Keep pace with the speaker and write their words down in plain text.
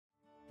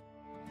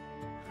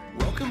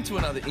Welcome to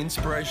another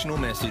inspirational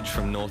message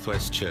from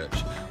Northwest Church.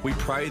 We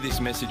pray this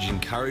message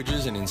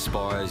encourages and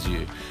inspires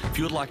you. If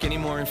you would like any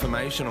more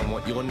information on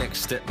what your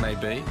next step may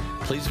be,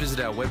 please visit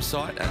our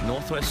website at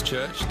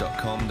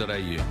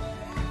northwestchurch.com.au.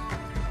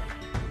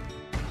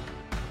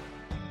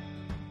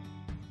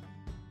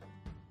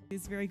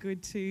 It's very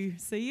good to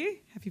see you.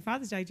 Happy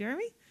Father's Day,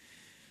 Jeremy.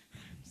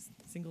 Just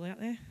single out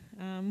there.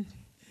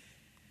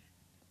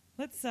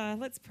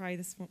 Let's pray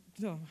this morning.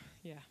 Oh,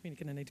 yeah, we're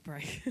going to need to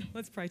pray.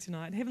 Let's pray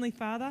tonight. Heavenly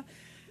Father,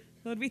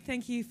 Lord, we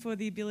thank you for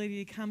the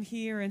ability to come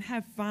here and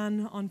have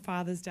fun on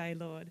Father's Day,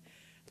 Lord.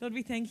 Lord,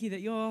 we thank you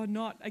that you're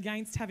not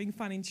against having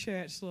fun in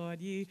church,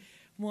 Lord. You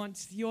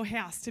want your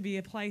house to be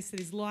a place that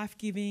is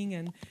life-giving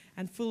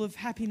and full of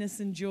happiness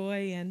and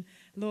joy. And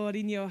Lord,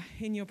 in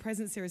your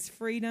presence there is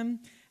freedom.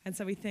 And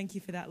so we thank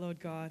you for that,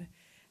 Lord God.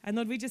 And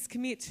Lord, we just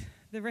commit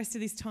the rest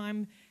of this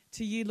time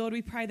to you. Lord,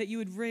 we pray that you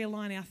would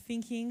realign our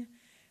thinking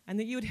and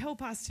that you would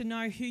help us to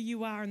know who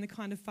you are and the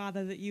kind of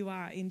Father that you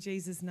are, in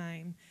Jesus'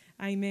 name.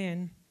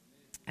 Amen.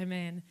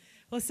 Amen.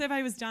 Well, a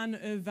survey was done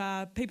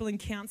of people in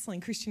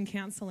counselling, Christian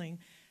counselling,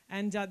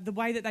 and the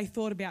way that they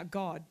thought about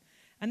God.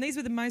 And these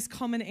were the most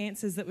common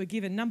answers that were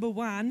given. Number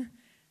one,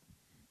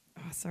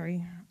 I'm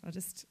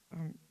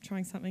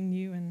trying something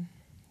new and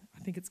I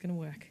think it's going to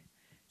work.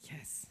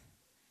 Yes.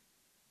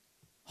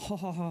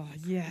 Oh,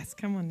 yes,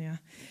 come on now.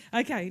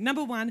 Okay,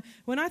 number one,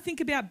 when I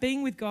think about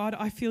being with God,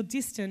 I feel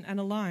distant and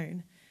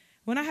alone.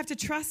 When I have to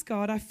trust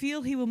God, I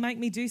feel he will make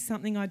me do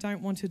something I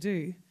don't want to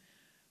do.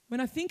 When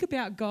I think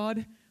about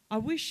God, I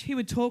wish he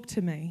would talk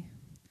to me.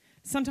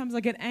 Sometimes I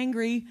get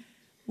angry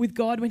with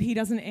God when he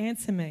doesn't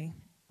answer me.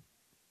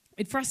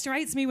 It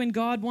frustrates me when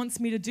God wants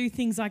me to do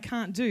things I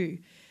can't do.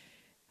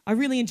 I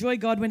really enjoy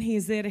God when he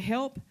is there to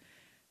help.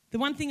 The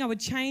one thing I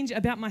would change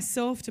about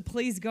myself to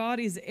please God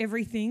is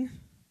everything.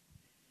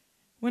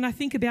 When I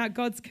think about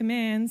God's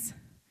commands,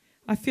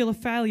 I feel a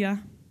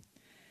failure,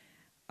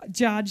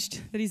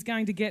 judged that he's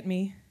going to get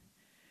me.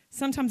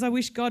 Sometimes I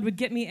wish God would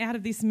get me out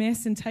of this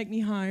mess and take me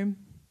home.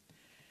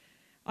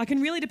 I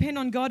can really depend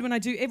on God when I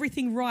do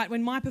everything right,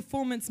 when my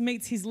performance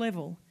meets his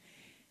level.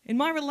 In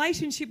my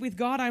relationship with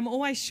God, I'm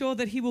always sure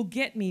that he will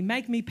get me,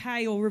 make me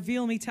pay, or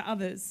reveal me to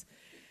others.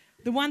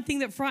 The one thing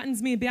that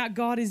frightens me about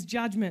God is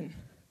judgment.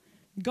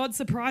 God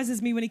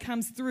surprises me when he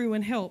comes through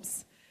and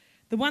helps.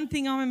 The one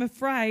thing I'm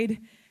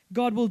afraid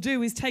God will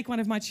do is take one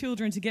of my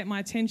children to get my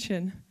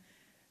attention.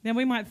 Now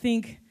we might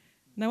think,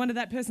 no wonder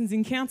that person's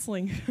in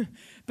counselling.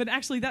 But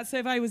actually that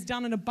survey was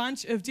done on a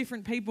bunch of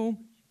different people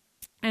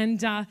and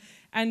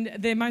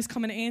their most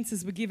common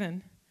answers were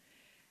given.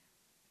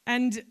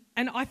 And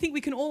I think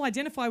we can all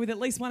identify with at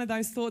least one of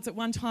those thoughts at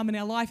one time in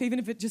our life, even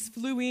if it just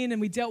flew in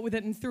and we dealt with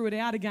it and threw it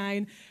out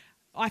again.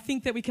 I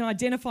think that we can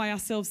identify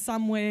ourselves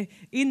somewhere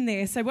in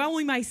there. So while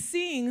we may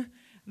sing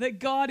that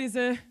God is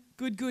a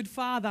good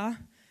Father,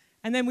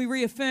 and then we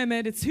reaffirm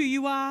it, it's who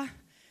you are.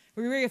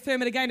 We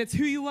reaffirm it again, it's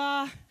who you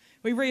are.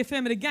 We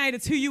reaffirm it again,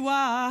 it's who you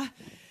are.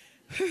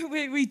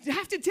 We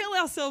have to tell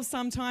ourselves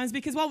sometimes,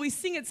 because while we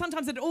sing it,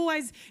 sometimes it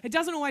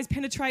doesn't always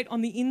penetrate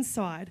on the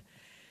inside.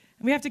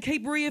 And we have to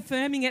keep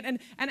reaffirming it. And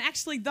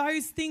actually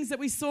those things that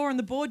we saw on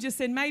the board just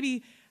said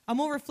maybe are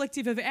more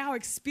reflective of our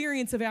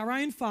experience of our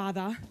own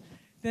Father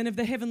than of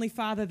the Heavenly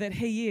Father that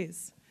he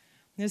is.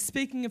 Now,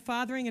 speaking of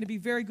fathering, it'd be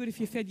very good if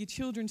you fed your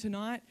children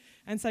tonight.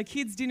 And so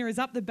kids' dinner is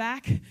up the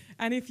back.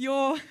 And if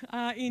you're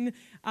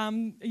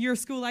you're a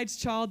school-aged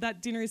child,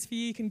 that dinner is for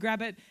you. You can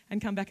grab it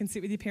and come back and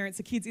sit with your parents.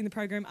 The kids in the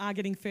program are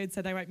getting fed,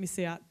 so they won't miss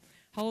out.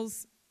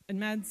 Holes and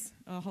Mads.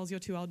 Holes, you're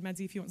too old.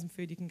 Madsy, if you want some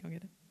food, you can go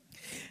get it.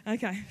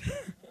 Okay.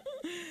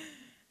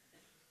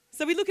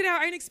 So we look at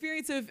our own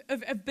experience of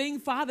being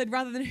fathered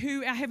rather than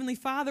who our Heavenly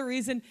Father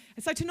is. And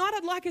so tonight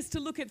I'd like us to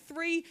look at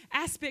three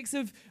aspects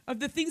of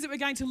the things that we're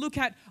going to look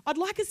at. I'd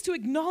like us to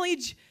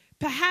acknowledge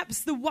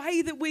perhaps the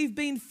way that we've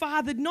been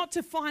fathered, not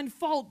to find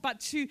fault, but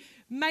to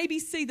maybe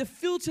see the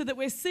filter that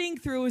we're seeing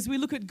through as we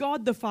look at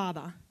God the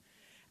Father.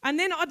 And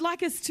then I'd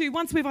like us to,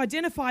 once we've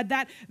identified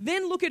that,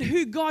 then look at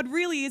who God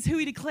really is, who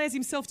he declares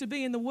himself to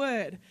be in the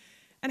Word.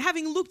 And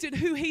having looked at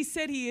who he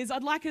said he is,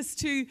 I'd like us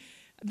to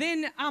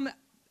then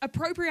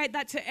appropriate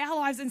that to our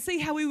lives and see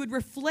how we would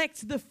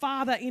reflect the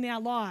Father in our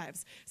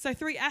lives. So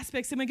three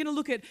aspects, and we're going to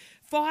look at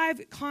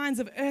 5 kinds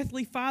of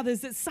earthly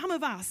fathers that some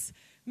of us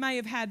may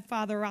have had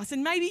father us.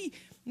 And maybe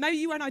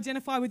you won't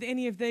identify with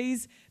any of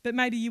these, but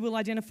maybe you will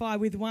identify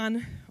with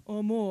one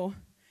or more.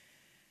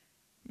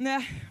 Now,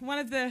 one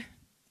of the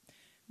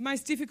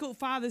most difficult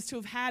fathers to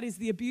have had is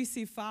the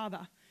abusive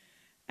father.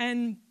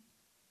 And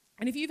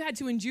if you've had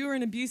to endure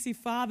an abusive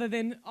father,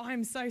 then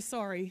I'm so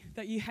sorry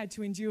that you had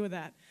to endure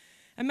that.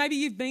 And maybe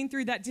you've been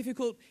through that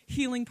difficult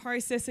healing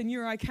process and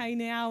you're okay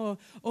now,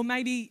 or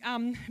maybe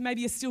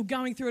you're still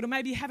going through it, or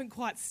maybe you haven't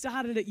quite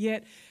started it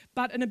yet.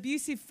 But an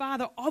abusive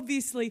father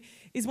obviously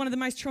is one of the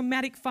most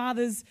traumatic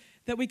fathers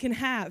that we can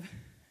have.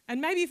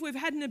 And maybe if we've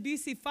had an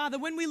abusive father,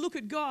 when we look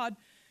at God,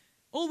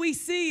 all we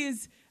see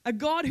is a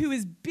God who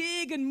is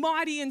big and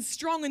mighty and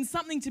strong and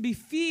something to be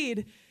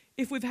feared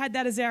if we've had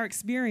that as our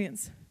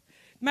experience.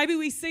 Maybe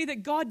we see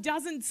that God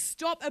doesn't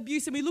stop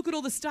abuse, and we look at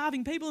all the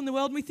starving people in the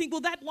world and we think,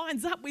 well, that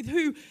lines up with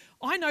who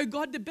I know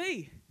God to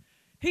be.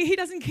 He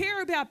doesn't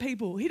care about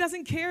people. He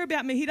doesn't care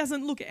about me. He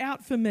doesn't look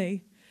out for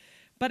me.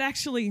 But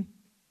actually,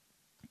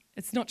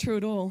 it's not true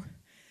at all.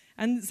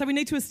 And so we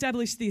need to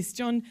establish this.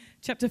 John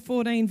chapter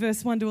 14,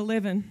 verse 1 to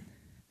 11.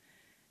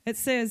 It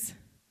says,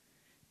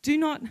 "Do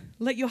not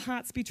let your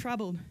hearts be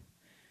troubled.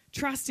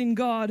 Trust in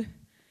God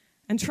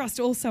and trust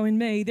also in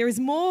me. There is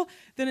more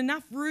than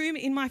enough room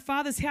in my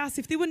Father's house.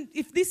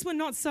 If this were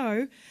not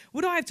so,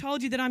 would I have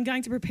told you that I'm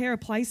going to prepare a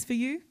place for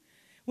you?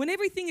 When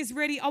everything is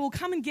ready, I will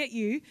come and get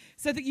you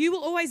so that you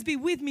will always be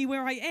with me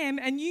where I am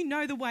and you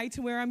know the way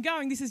to where I'm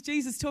going." This is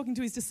Jesus talking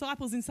to his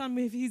disciples in some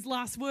of his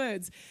last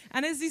words.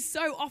 And as is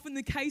so often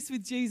the case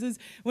with Jesus,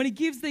 when he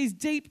gives these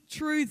deep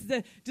truths,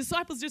 the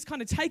disciples just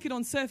kind of take it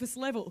on surface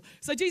level.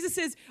 So Jesus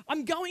says,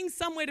 I'm going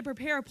somewhere to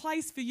prepare a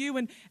place for you,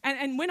 and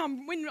when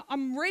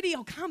I'm ready,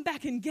 I'll come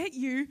back and get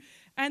you.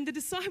 And the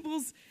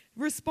disciples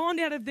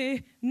respond out of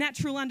their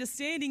natural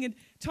understanding. And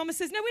Thomas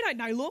says, "No, we don't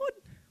know, Lord.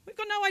 We've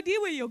got no idea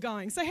where you're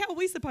going. So how are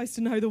we supposed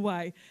to know the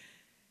way?"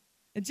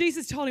 And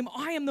Jesus told him,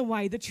 "I am the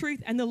way, the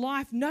truth, and the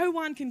life. No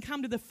one can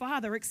come to the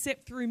Father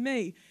except through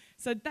me."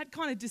 So that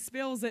kind of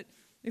dispels it.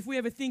 If we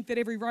ever think that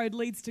every road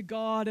leads to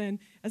God, and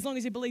as long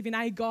as you believe in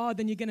a God,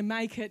 then you're going to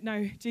make it.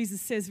 No, Jesus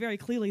says very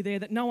clearly there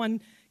that no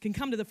one can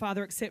come to the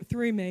Father except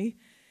through me.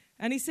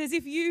 And he says,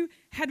 if you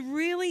had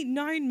really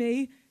known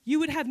me, you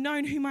would have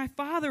known who my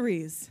Father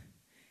is.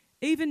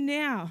 From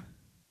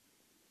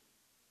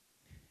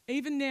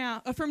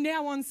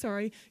now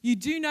on, you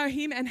do know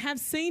him and have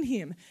seen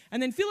him.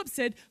 And then Philip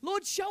said,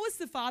 "Lord, show us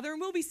the Father and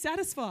we'll be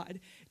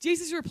satisfied."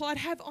 Jesus replied,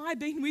 "Have I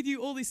been with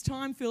you all this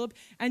time, Philip,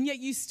 and yet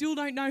you still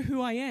don't know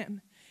who I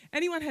am?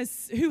 Anyone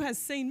who has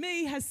seen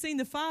me has seen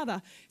the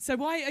Father. So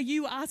why are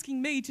you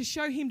asking me to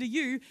show him to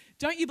you?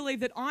 Don't you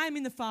believe that I am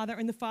in the Father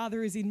and the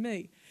Father is in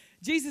me?"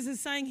 Jesus is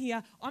saying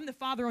here, I'm the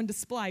Father on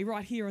display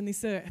right here on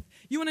this earth.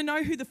 You want to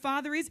know who the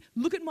Father is?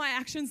 Look at my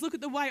actions, look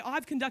at the way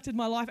I've conducted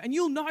my life, and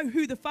you'll know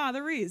who the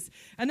Father is.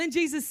 And then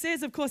Jesus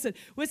says, of course, that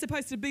we're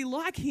supposed to be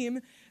like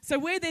him, so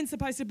we're then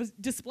supposed to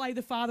display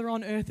the Father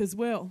on earth as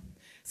well.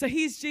 So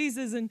here's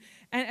Jesus, and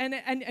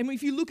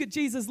if you look at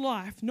Jesus'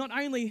 life, not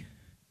only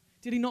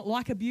did he not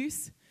like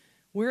abuse,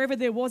 wherever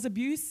there was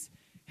abuse,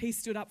 he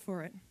stood up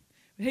for it.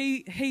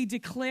 He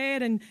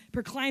declared and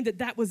proclaimed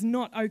that was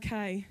not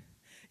okay.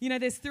 You know,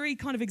 there's three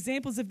kind of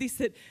examples of this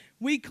that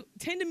we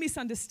tend to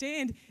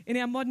misunderstand in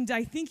our modern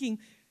day thinking.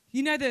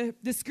 You know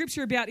the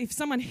scripture about if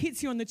someone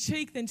hits you on the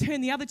cheek, then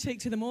turn the other cheek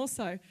to them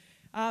also.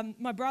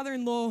 My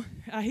brother-in-law,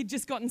 he'd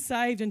just gotten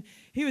saved, and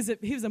he was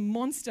a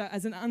monster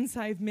as an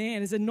unsaved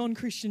man, as a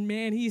non-Christian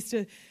man. He used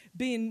to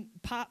be in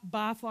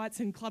bar fights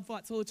and club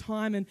fights all the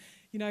time, and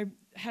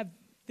have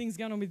things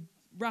going on with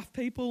rough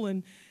people,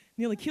 and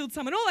nearly killed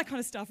someone, all that kind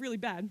of stuff, really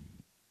bad.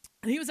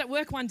 And he was at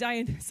work one day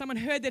and someone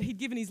heard that he'd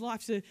given his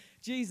life to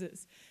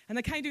Jesus. And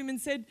they came to him and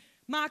said,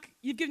 "Mark,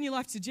 you've given your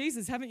life to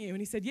Jesus, haven't you?" And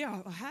he said,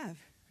 "Yeah, I have."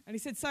 And he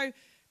said, "So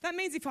that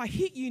means if I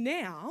hit you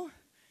now,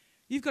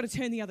 you've got to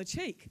turn the other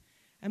cheek."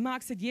 And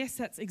Mark said, "Yes,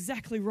 that's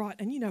exactly right.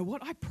 And you know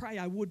what? I pray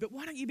I would, but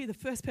why don't you be the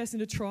first person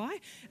to try?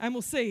 And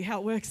we'll see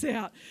how it works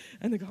out."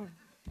 And they go,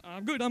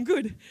 I'm good.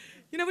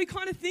 We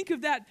kind of think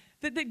of that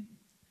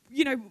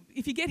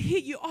if you get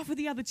hit, you offer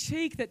the other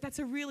cheek, that's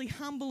a really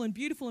humble and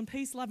beautiful and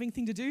peace-loving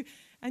thing to do.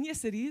 And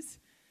yes, it is.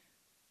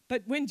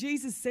 But when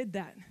Jesus said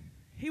that,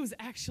 he was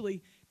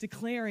actually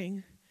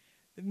declaring,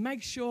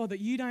 make sure that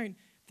you don't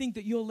think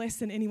that you're less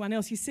than anyone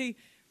else. You see,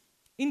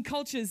 in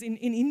cultures in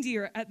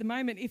India at the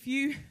moment, if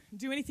you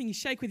do anything, you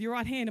shake with your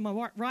right hand. Am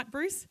I right,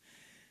 Bruce?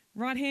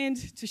 Right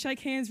hand to shake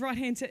hands, right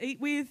hand to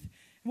eat with.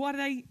 Why do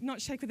they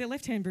not shake with their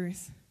left hand,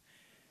 Bruce?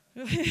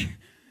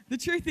 The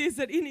truth is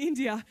that in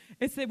India,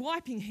 it's their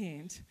wiping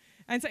hand.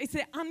 And so it's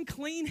their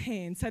unclean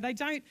hand. So they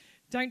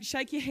don't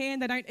shake your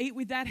hand. They don't eat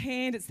with that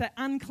hand. It's that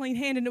unclean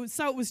hand. And it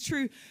was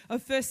true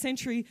of first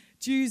century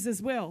Jews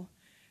as well.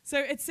 So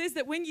it says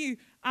that when you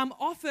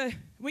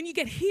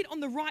get hit on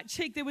the right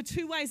cheek, there were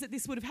two ways that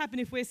this would have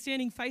happened if we're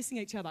standing facing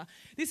each other.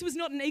 This was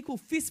not an equal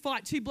fist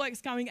fight, two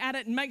blokes going at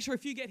it and make sure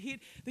if you get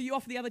hit that you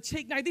offer the other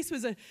cheek. No, this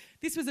was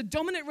a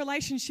dominant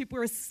relationship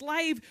where a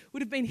slave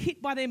would have been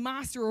hit by their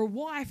master, or a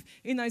wife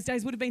in those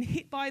days would have been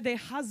hit by their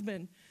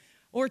husband,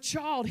 or a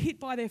child hit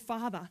by their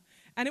father.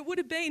 And it would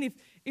have been,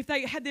 if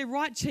they had their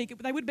right cheek,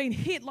 they would have been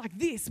hit like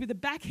this with a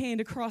backhand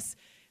across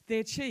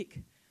their cheek.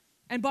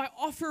 And by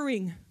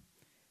offering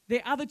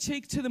their other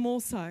cheek to them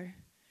also,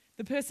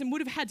 the person would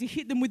have had to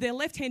hit them with their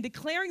left hand,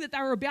 declaring that they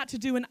were about to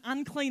do an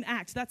unclean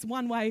act. That's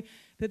one way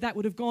that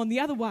would have gone. The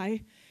other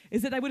way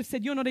is that they would have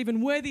said, "You're not even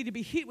worthy to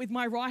be hit with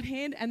my right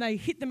hand," and they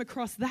hit them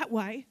across that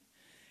way.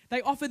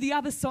 They offer the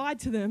other side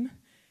to them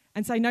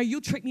and say, "No,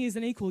 you'll treat me as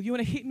an equal. You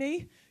want to hit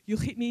me? You'll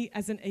hit me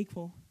as an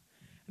equal."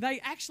 They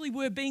actually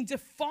were being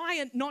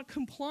defiant, not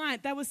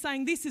compliant. They were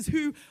saying, this is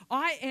who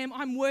I am.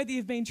 I'm worthy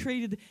of being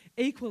treated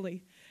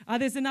equally.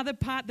 There's another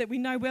part that we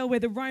know well where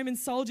the Roman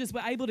soldiers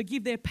were able to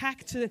give their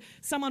pack to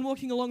someone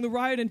walking along the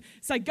road and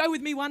say, go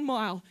with me 1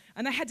 mile.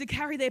 And they had to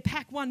carry their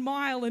pack 1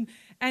 mile.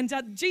 And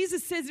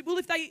Jesus says, well,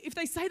 if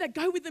they say that,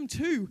 go with them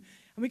too.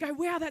 And we go,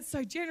 wow, that's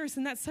so generous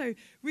and that's so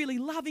really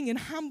loving and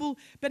humble.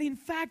 But in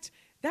fact,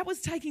 that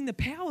was taking the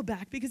power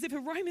back, because if a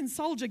Roman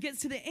soldier gets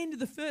to the end of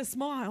the first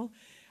mile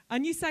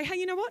and you say, hey,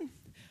 you know what?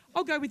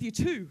 I'll go with you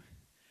too.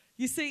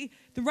 You see,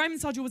 the Roman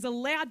soldier was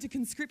allowed to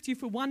conscript you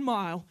for 1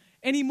 mile.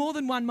 Any more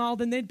than 1 mile,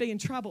 then they'd be in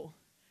trouble.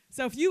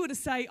 So if you were to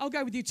say, I'll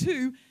go with you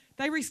too,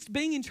 they risked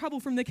being in trouble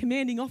from the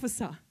commanding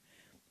officer.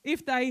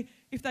 If they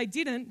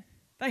didn't,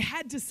 they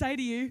had to say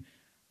to you,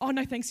 oh,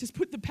 no, thanks, just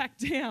put the pack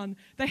down.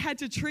 They had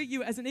to treat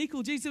you as an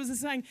equal. Jesus was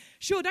saying,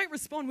 sure, don't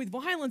respond with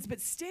violence, but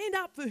stand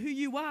up for who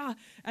you are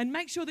and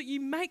make sure that you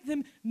make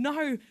them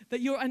know that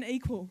you're an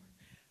equal.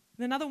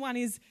 And another one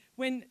is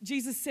when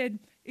Jesus said,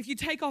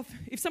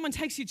 if someone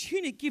takes your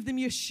tunic, give them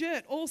your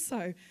shirt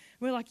also.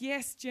 We're like,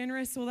 yes,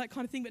 generous, all that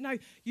kind of thing. But no,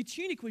 your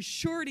tunic was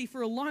surety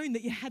for a loan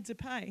that you had to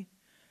pay.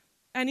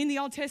 And in the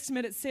Old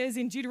Testament, it says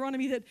in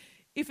Deuteronomy that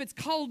if it's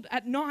cold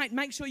at night,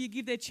 make sure you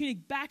give their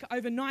tunic back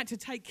overnight to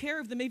take care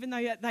of them, even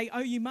though they owe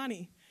you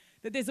money.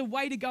 That there's a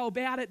way to go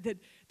about it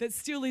that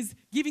still is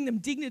giving them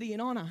dignity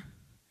and honour.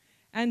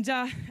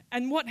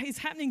 And what is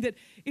happening, that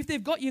if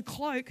they've got your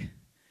cloak,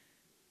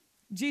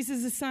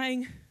 Jesus is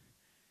saying,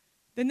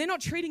 then they're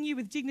not treating you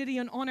with dignity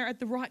and honour at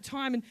the right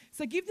time. And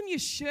so give them your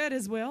shirt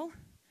as well.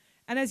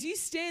 And as you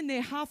stand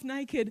there half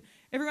naked,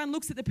 everyone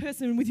looks at the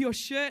person with your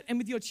shirt and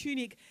with your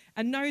tunic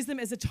and knows them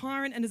as a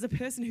tyrant and as a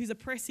person who's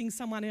oppressing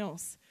someone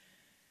else.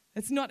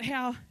 That's not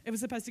how it was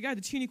supposed to go.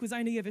 The tunic was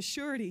only of a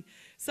surety.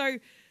 So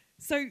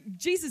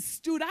Jesus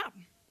stood up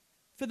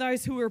for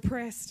those who were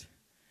oppressed.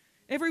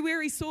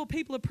 Everywhere he saw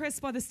people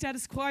oppressed by the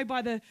status quo,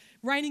 by the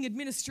reigning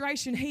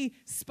administration, he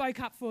spoke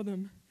up for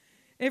them.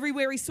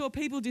 Everywhere he saw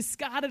people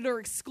discarded or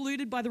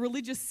excluded by the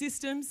religious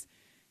systems,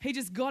 he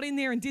just got in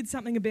there and did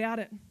something about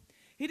it.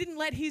 He didn't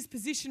let his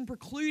position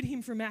preclude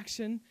him from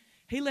action.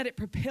 He let it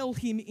propel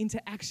him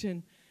into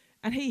action.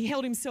 And he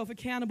held himself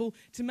accountable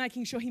to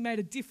making sure he made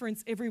a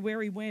difference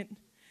everywhere he went.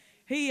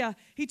 He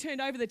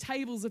turned over the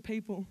tables of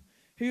people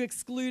who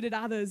excluded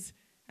others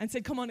and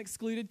said, come on,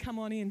 excluded, come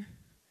on in.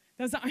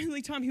 That was the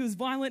only time he was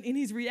violent in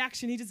his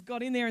reaction. He just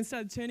got in there and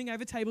started turning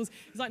over tables.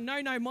 He's like,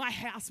 no, my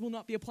house will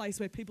not be a place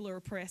where people are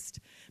oppressed.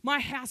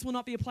 My house will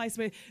not be a place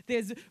where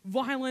there's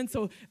violence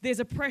or there's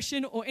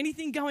oppression or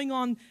anything going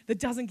on that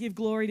doesn't give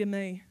glory to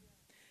me.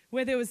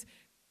 Where there was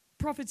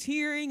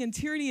profiteering and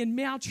tyranny and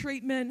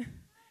maltreatment,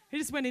 he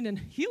just went in and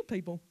healed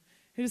people.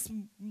 He just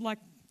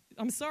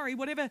I'm sorry,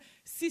 whatever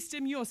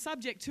system you're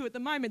subject to at the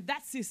moment,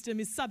 that system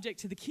is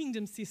subject to the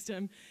kingdom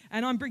system,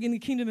 and I'm bringing the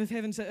kingdom of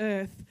heaven to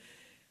earth.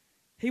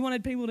 He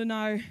wanted people to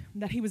know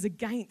that he was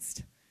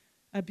against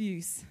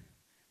abuse.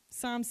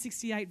 Psalm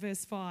 68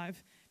 verse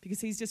 5,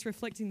 because he's just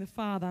reflecting the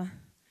Father,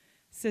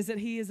 says that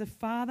he is a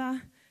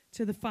father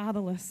to the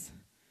fatherless.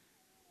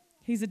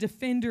 He's a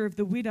defender of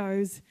the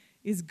widows,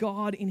 is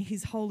God in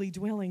his holy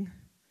dwelling.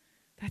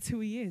 That's who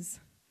he is.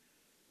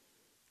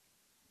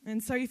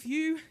 And so if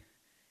you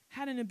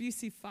had an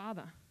abusive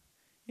father,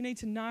 you need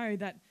to know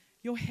that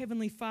your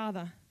heavenly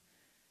Father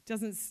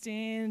doesn't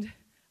stand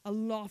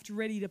aloft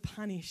ready to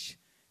punish.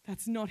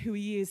 That's not who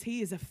he is.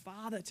 He is a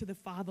father to the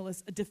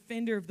fatherless, a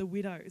defender of the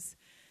widows.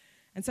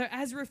 And so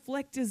as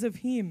reflectors of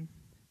him,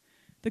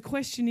 the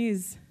question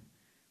is,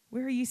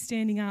 where are you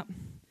standing up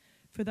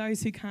for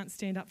those who can't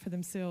stand up for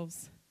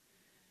themselves?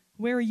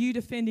 Where are you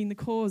defending the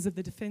cause of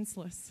the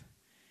defenseless?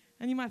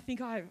 And you might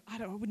think, I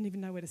wouldn't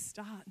even know where to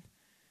start.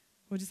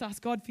 Well, just ask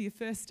God for your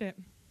first step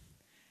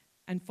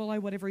and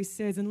follow whatever he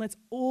says. And let's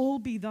all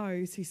be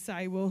those who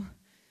say, well,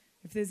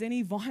 if there's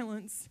any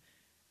violence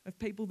of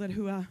people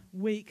who are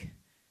weak,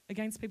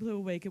 against people who are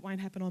weak, it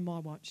won't happen on my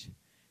watch.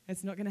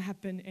 It's not going to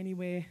happen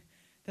anywhere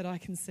that I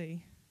can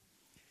see.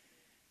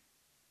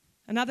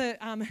 Another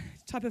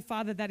type of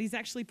father that is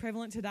actually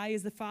prevalent today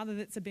is the father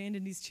that's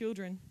abandoned his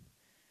children.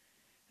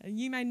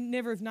 You may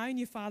never have known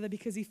your father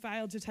because he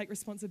failed to take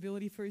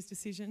responsibility for his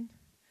decision.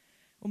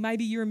 Or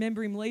maybe you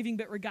remember him leaving,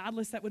 but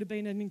regardless, that would have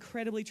been an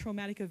incredibly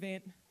traumatic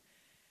event.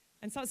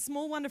 And so it's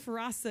small wonder for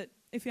us that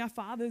if our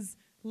fathers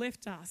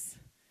left us,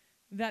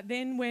 that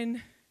then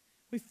when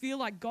we feel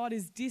like God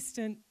is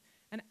distant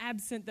and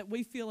absent, that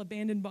we feel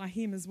abandoned by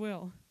him as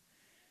well.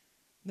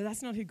 But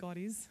that's not who God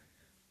is.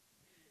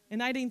 In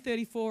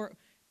 1834,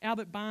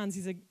 Albert Barnes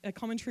is a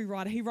commentary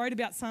writer. He wrote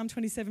about Psalm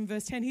 27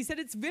 verse 10. He said,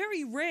 it's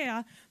very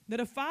rare that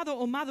a father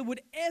or mother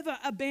would ever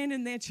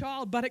abandon their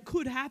child, but it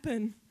could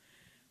happen.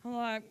 I'm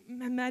like,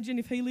 imagine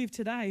if he lived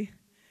today.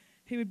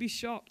 He would be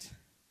shocked.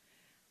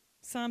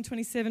 Psalm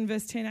 27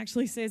 verse 10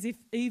 actually says,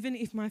 even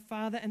if my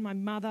father and my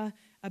mother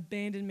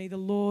abandon me, the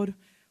Lord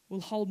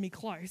will hold me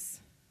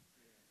close.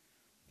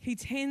 He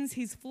tends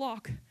his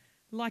flock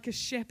like a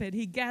shepherd.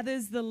 He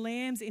gathers the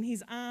lambs in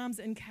his arms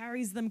and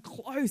carries them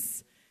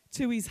close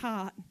to his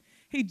heart.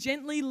 He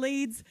gently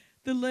leads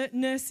the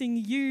nursing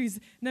ewes,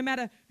 no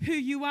matter who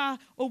you are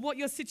or what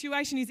your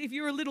situation is. If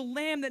you're a little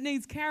lamb that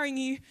needs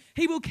carrying,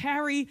 he will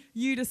carry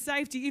you to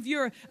safety. If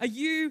you're a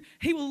ewe,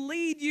 he will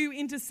lead you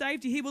into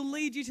safety. He will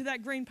lead you to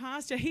that green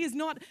pasture. He is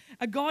not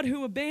a God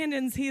who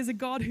abandons. He is a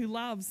God who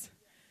loves.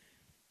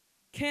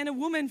 Can a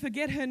woman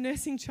forget her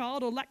nursing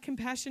child or lack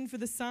compassion for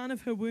the son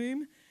of her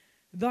womb?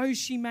 Though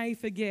she may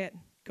forget,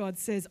 God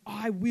says,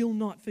 I will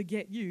not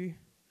forget you.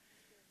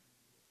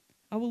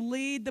 I will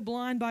lead the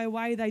blind by a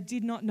way they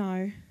did not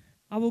know.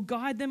 I will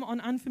guide them on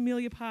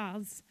unfamiliar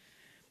paths.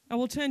 I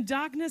will turn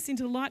darkness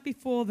into light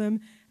before them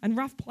and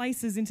rough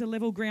places into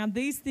level ground.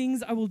 These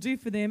things I will do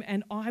for them,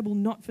 and I will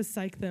not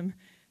forsake them,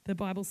 the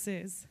Bible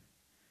says.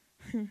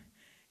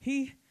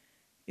 He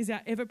is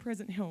our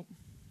ever-present help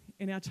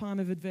in our time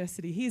of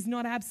adversity. He is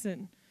not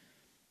absent.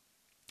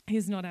 He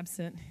is not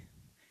absent.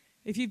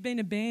 If you've been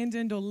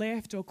abandoned or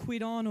left or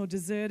quit on or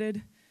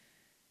deserted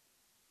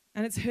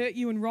and it's hurt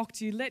you and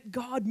rocked you, let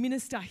God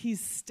minister his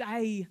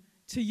stay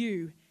to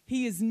you.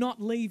 He is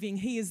not leaving.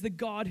 He is the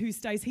God who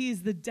stays. He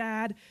is the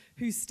dad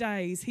who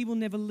stays. He will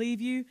never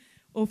leave you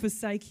or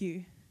forsake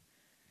you.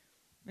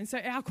 And so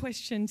our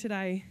question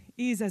today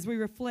is, as we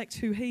reflect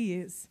who he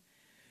is,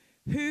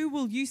 who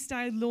will you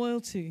stay loyal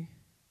to?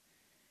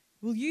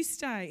 Will you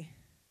stay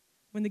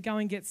when the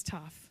going gets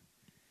tough?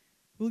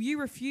 Will you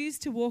refuse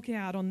to walk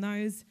out on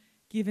those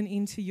given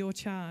into your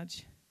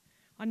charge?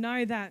 I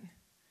know that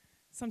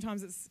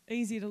sometimes it's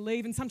easy to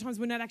leave and sometimes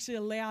we're not actually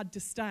allowed to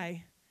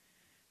stay.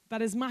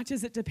 But as much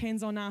as it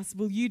depends on us,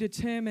 will you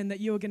determine that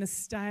you're going to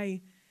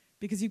stay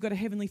because you've got a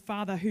heavenly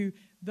Father who,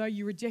 though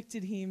you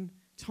rejected him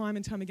time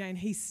and time again,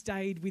 he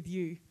stayed with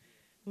you?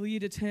 Will you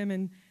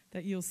determine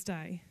that you'll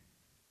stay?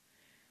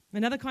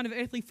 Another kind of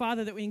earthly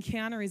father that we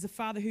encounter is a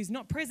father who's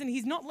not present.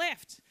 He's not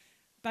left,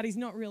 but he's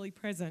not really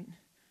present.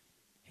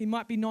 He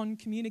might be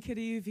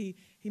non-communicative. He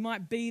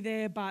might be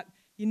there, but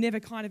you never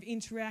kind of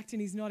interact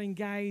and he's not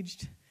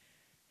engaged.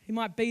 He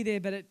might be there,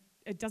 but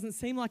it doesn't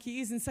seem like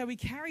he is. And so we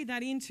carry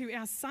that into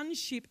our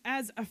sonship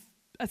as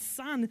a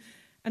son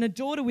and a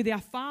daughter with our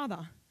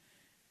Father.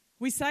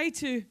 We say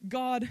to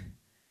God,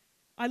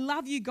 I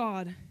love you,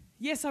 God.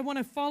 Yes, I want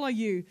to follow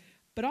you,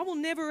 but I will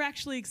never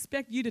actually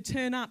expect you to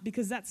turn up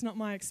because that's not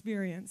my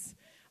experience.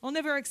 I'll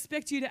never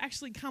expect you to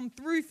actually come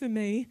through for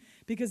me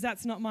because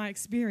that's not my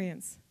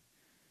experience.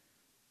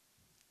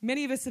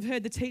 Many of us have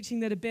heard the teaching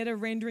that a better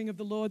rendering of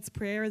the Lord's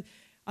Prayer,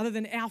 other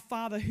than our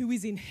Father who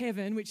is in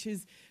heaven, which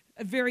is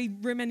very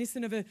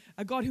reminiscent of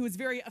a God who is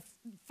very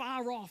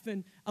far off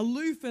and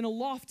aloof and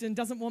aloft and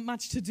doesn't want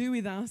much to do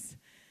with us,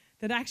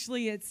 that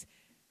actually it's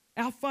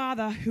our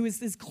Father who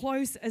is as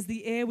close as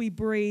the air we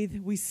breathe.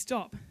 We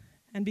stop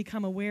and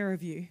become aware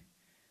of you.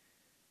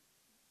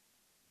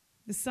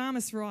 The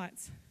psalmist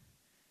writes,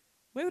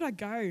 where would I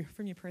go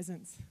from your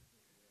presence?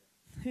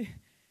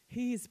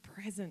 He is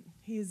present.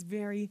 He is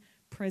very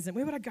present.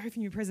 Where would I go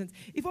from your presence?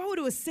 If I were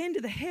to ascend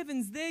to the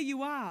heavens, there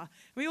you are.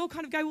 We all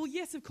kind of go, well,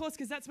 yes, of course,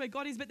 because that's where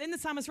God is. But then the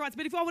psalmist writes,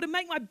 but if I were to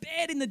make my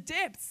bed in the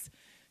depths,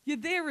 you're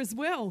there as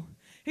well.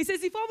 He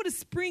says, if I were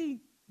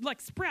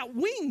to sprout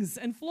wings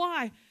and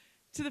fly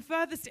to the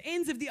furthest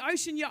ends of the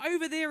ocean, you're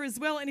over there as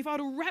well. And if I were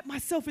to wrap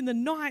myself in the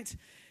night,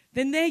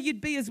 then there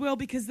you'd be as well,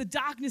 because the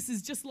darkness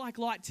is just like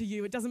light to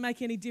you. It doesn't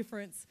make any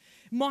difference.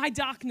 My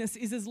darkness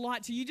is as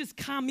light to you. You just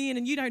come in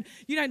and you don't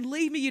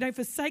leave me, you don't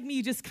forsake me.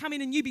 You just come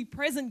in and you be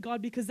present, God,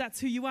 because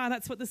that's who you are.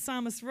 That's what the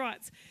psalmist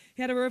writes.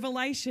 He had a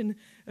revelation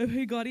of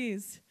who God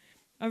is.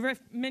 I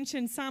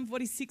mentioned Psalm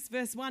 46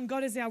 verse 1.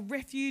 God is our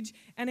refuge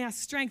and our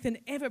strength and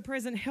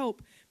ever-present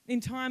help in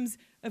times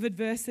of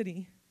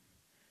adversity.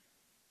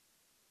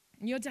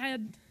 Your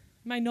dad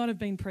may not have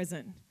been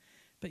present,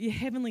 but your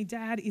heavenly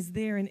dad is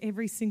there in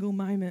every single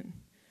moment.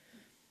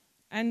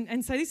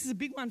 And so this is a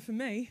big one for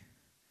me.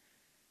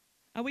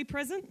 Are we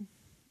present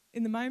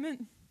in the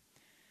moment?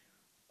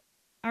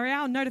 Are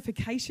our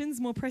notifications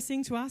more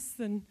pressing to us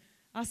than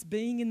us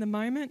being in the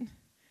moment?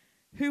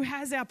 Who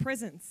has our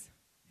presence?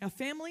 Our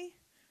family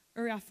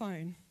or our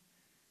phone?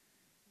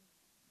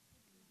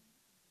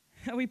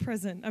 Are we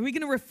present? Are we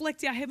going to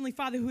reflect our Heavenly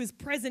Father who is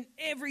present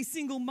every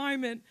single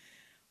moment,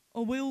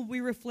 or will we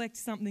reflect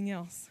something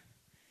else?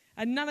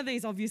 And none of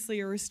these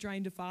obviously are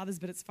restrained to fathers,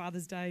 but it's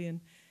Father's Day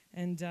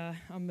and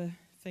I'm a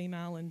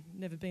female and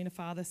never been a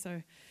father,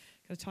 so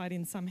got to tie it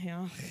in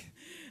somehow.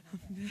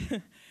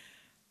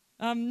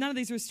 None of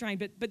these are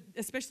restrained, but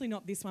especially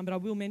not this one, but I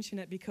will mention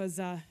it because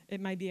it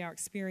may be our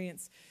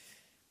experience.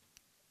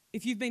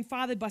 If you've been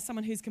fathered by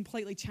someone who's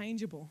completely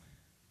changeable,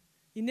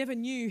 you never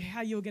knew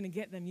how you were going to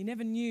get them. You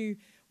never knew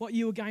what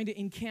you were going to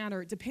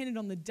encounter. It depended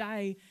on the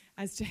day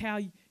as to how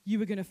you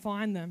were going to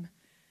find them.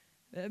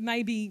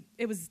 Maybe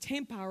it was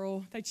temper,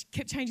 or they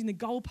kept changing the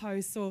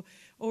goalposts,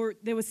 or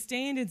there were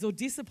standards or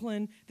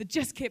discipline that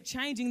just kept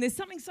changing. There's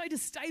something so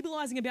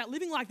destabilizing about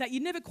living like that.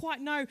 You never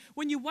quite know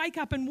when you wake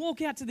up and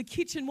walk out to the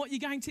kitchen what you're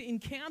going to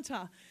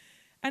encounter.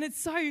 And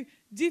it's so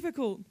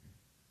difficult.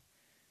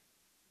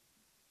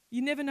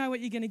 You never know what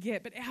you're going to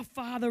get. But our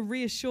Father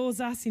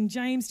reassures us in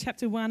James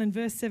chapter 1 and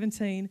verse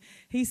 17.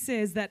 He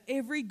says that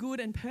every good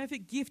and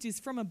perfect gift is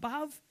from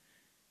above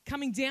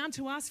coming down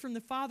to us from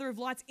the Father of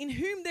lights, in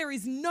whom there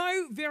is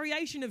no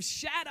variation of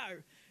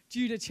shadow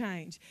due to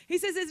change. He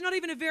says there's not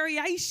even a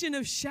variation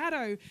of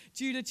shadow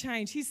due to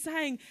change. He's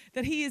saying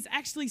that he is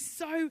actually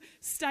so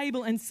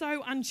stable and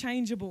so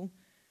unchangeable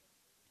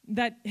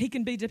that he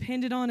can be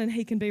depended on and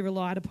he can be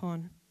relied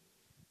upon.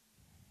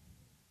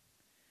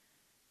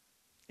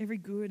 Every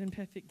good and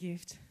perfect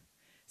gift.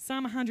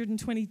 Psalm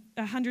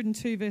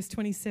 102 verse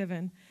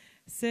 27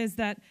 says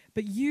that,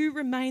 but you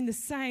remain the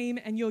same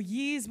and your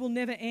years will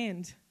never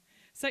end.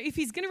 So if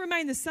he's going to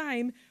remain the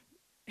same,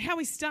 how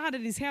he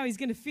started is how he's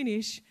going to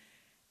finish.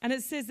 And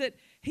it says that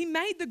he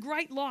made the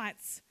great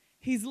lights.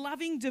 His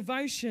loving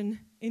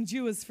devotion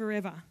endures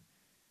forever.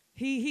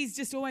 He's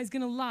just always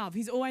going to love.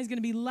 He's always going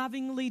to be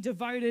lovingly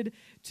devoted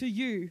to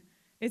you.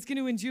 It's going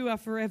to endure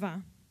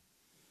forever.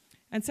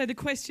 And so the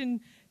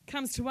question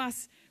comes to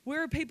us,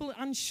 where are people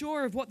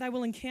unsure of what they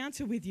will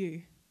encounter with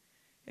you?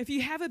 If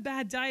you have a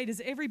bad day,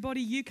 does everybody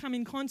you come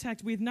in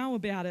contact with know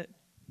about it?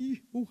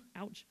 Oh,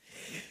 ouch.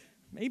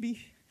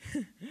 Maybe.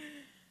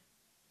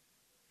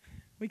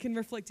 We can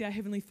reflect our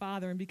Heavenly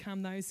Father and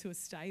become those who are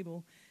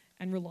stable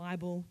and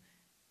reliable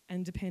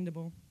and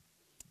dependable.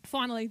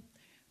 Finally,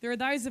 there are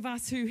those of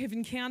us who have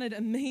encountered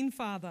a mean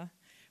father.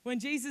 When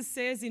Jesus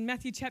says in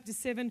Matthew chapter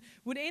 7,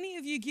 would any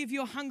of you give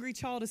your hungry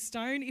child a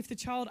stone if the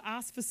child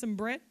asked for some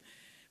bread?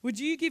 Would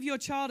you give your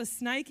child a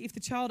snake if the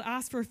child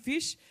asked for a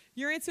fish?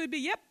 Your answer would be,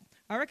 yep,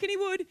 I reckon he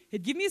would.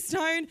 He'd give me a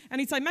stone and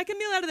he'd say, make a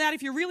meal out of that.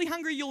 If you're really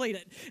hungry, you'll eat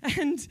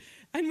it.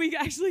 And we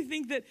actually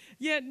think that,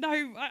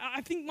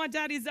 I think my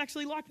dad is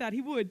actually like that.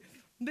 He would.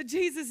 But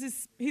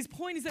his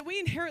point is that we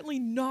inherently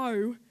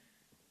know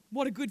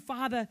what a good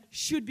father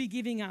should be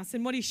giving us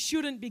and what he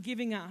shouldn't be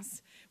giving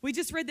us. We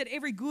just read that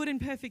every good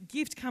and perfect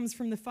gift comes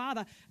from the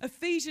Father.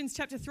 Ephesians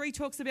chapter 3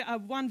 talks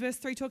about, 1 verse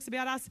 3 talks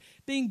about us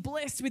being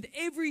blessed with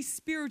every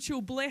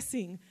spiritual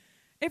blessing.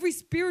 Every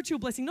spiritual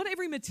blessing, not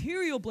every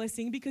material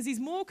blessing, because he's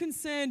more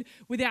concerned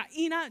with our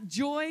inner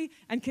joy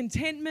and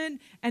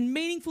contentment and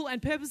meaningful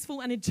and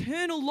purposeful and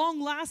eternal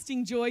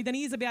long-lasting joy than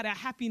he is about our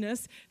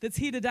happiness that's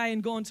here today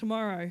and gone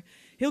tomorrow.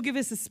 He'll give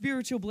us a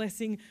spiritual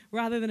blessing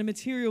rather than a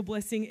material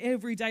blessing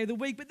every day of the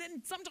week. But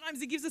then sometimes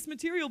he gives us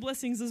material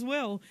blessings as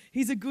well.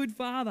 He's a good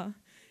father.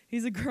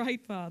 He's a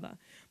great father.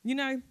 You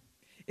know,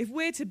 if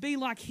we're to be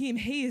like him,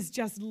 he is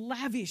just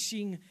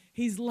lavishing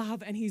his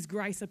love and his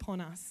grace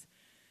upon us.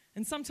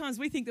 And sometimes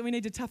we think that we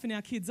need to toughen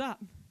our kids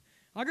up.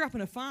 I grew up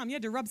on a farm. You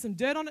had to rub some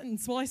dirt on it and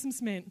swallow some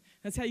cement.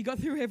 That's how you got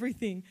through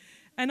everything.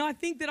 And I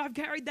think that I've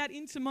carried that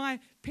into my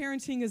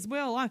parenting as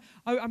well.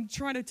 I'm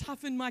trying to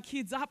toughen my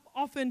kids up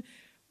often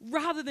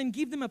rather than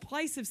give them a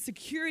place of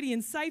security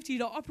and safety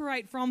to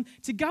operate from,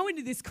 to go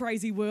into this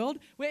crazy world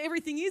where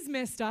everything is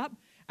messed up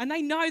and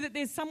they know that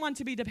there's someone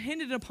to be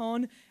depended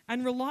upon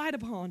and relied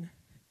upon.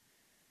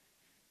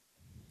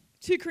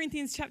 2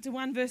 Corinthians chapter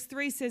 1 verse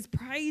 3 says,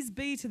 praise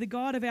be to the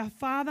God of our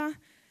Father,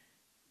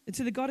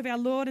 to the God of our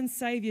Lord and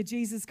Saviour,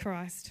 Jesus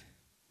Christ.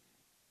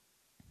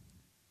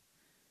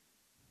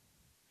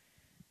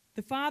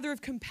 The Father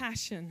of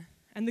compassion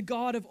and the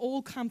God of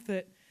all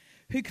comfort,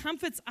 who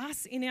comforts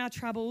us in our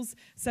troubles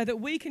so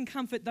that we can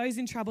comfort those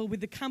in trouble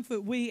with the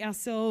comfort we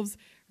ourselves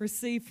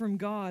receive from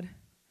God.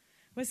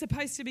 We're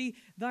supposed to be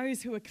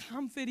those who are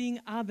comforting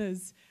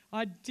others.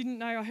 I didn't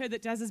know, I heard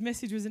that Daz's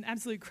message was an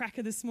absolute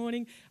cracker this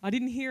morning. I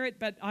didn't hear it,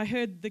 but I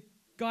heard the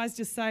guys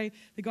just say,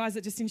 the guys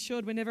that just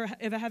ensured we're never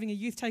ever having a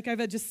youth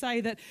takeover, just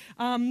say that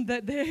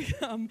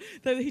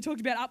that he talked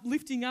about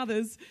uplifting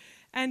others.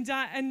 And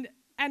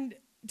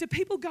do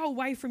people go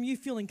away from you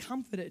feeling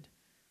comforted?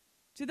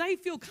 Do they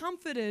feel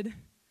comforted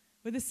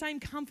with the same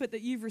comfort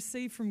that you've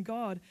received from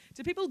God?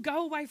 Do people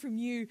go away from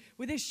you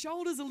with their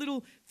shoulders a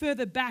little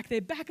further back,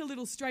 their back a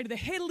little straighter, their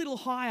head a little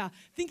higher,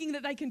 thinking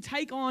that they can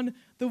take on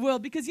the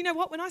world? Because you know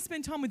what? When I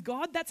spend time with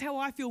God, that's how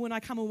I feel when I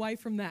come away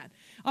from that.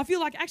 I feel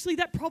like actually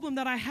that problem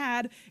that I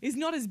had is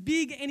not as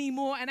big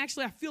anymore, and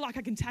actually I feel like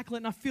I can tackle it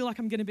and I feel like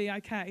I'm going to be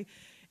okay.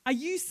 Are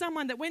you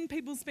someone that when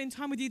people spend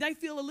time with you, they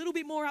feel a little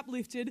bit more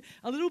uplifted,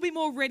 a little bit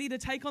more ready to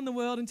take on the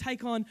world and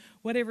take on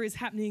whatever is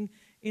happening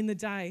in the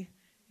day?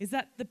 Is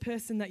that the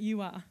person that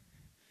you are?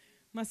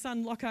 My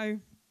son Locko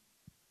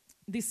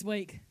this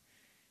week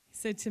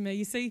said to me,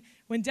 you see,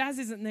 when Daz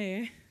isn't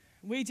there,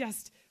 we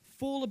just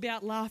fall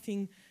about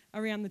laughing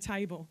around the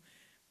table.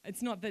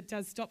 It's not that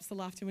Daz stops the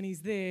laughter when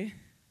he's there.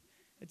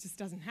 It just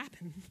doesn't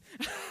happen.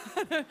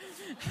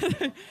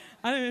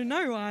 I don't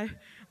know why.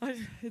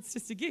 It's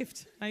just a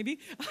gift, maybe.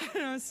 I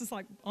don't know, it's just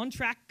like on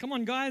track. Come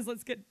on, guys,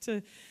 let's get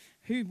to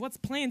what's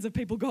plans of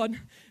people, God?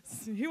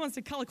 Who wants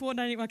to colour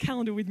coordinate my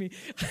calendar with me?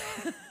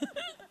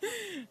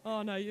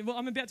 Oh, no. Well,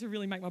 I'm about to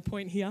really make my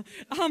point here.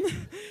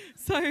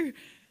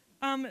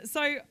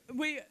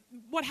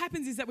 What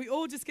happens is that we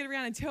all just get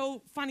around and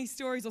tell funny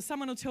stories, or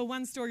someone will tell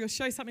one story or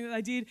show something that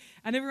they did,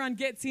 and everyone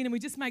gets in and we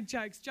just make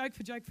jokes, joke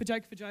for joke for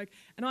joke for joke.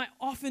 And I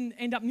often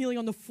end up kneeling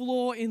on the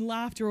floor in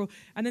laughter,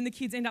 and then the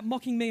kids end up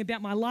mocking me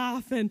about my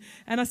laugh, and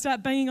I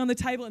start banging on the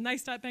table and they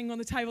start banging on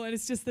the table, and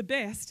it's just the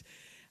best.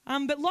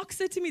 But Locke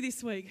said to me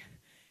this week,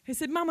 he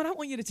said, Mum, I don't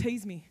want you to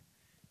tease me.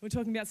 We're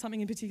talking about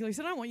something in particular. He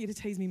said, I don't want you to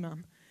tease me,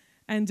 Mum.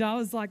 And I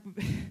was like,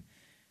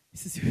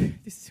 this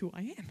is who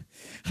I am.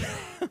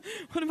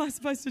 What am I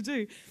supposed to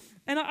do?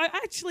 And I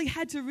actually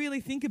had to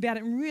really think about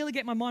it and really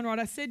get my mind right.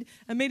 I said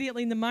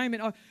immediately in the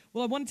moment, I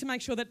wanted to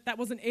make sure that that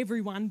wasn't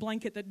everyone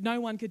blanket, that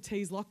no one could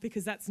tease Locke,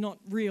 because that's not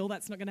real.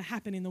 That's not going to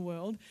happen in the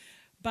world.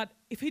 But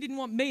if he didn't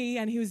want me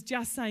and he was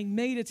just saying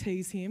me to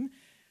tease him,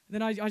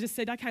 then I just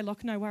said, okay,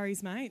 Locke, no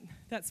worries, mate.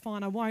 That's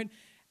fine, I won't.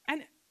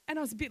 And I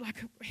was a bit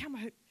like, how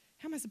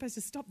am I supposed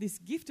to stop this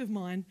gift of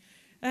mine?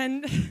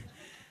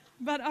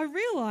 But I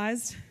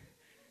realised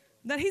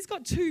that he's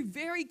got two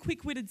very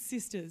quick-witted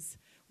sisters.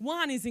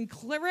 One is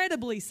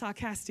incredibly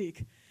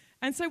sarcastic.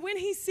 And so when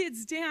he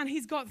sits down,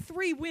 he's got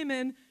three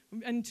women,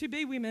 and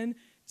to-be women,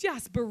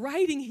 just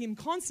berating him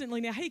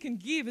constantly. Now, he can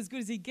give as good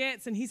as he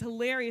gets, and he's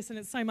hilarious, and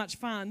it's so much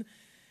fun.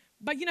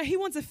 But, he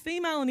wants a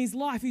female in his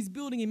life who's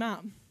building him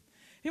up.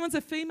 He wants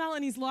a female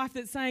in his life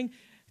that's saying,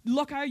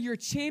 Locko, you're a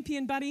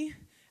champion, buddy,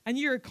 and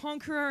you're a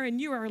conqueror,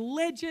 and you are a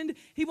legend.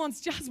 He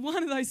wants just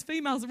one of those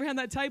females around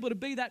that table to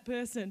be that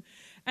person.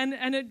 And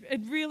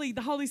it really,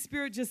 the Holy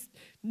Spirit just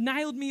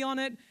nailed me on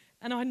it.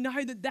 And I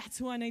know that that's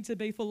who I need to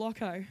be for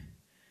Locko.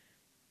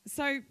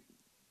 So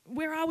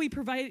where are we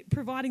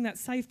providing that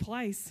safe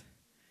place?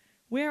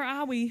 Where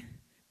are we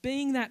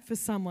being that for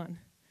someone?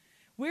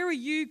 Where are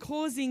you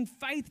causing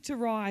faith to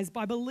rise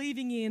by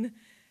believing in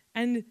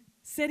and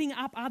setting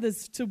up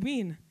others to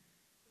win?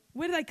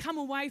 Where do they come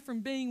away from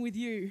being with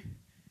you?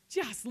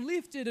 Just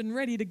lifted and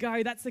ready to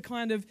go. That's the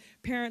kind of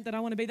parent that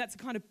I want to be. That's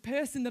the kind of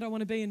person that I want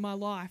to be in my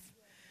life.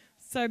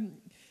 So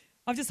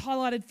I've just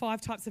highlighted 5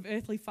 types of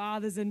earthly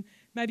fathers, and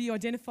maybe you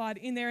identified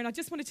in there. And I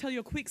just want to tell you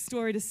a quick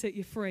story to set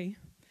you free.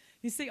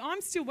 You see,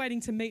 I'm still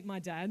waiting to meet my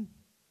dad.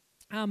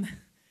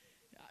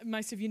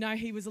 Most of you know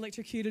he was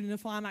electrocuted in a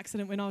farm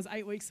accident when I was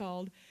 8 weeks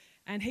old,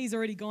 and he's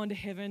already gone to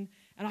heaven,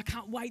 and I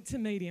can't wait to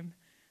meet him.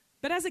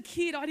 But as a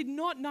kid, I did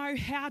not know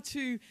how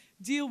to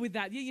deal with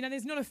that.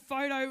 There's not a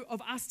photo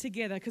of us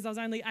together because I was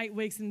only 8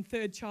 weeks and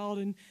third child,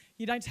 and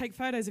you don't take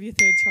photos of your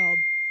third child.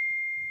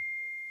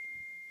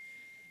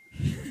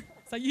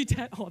 So you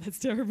oh, that's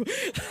terrible.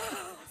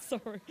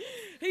 Sorry.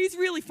 He's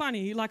really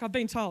funny, like I've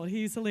been told.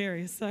 He's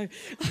hilarious, so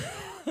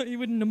you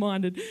wouldn't have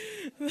minded.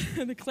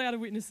 The cloud of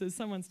witnesses,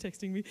 someone's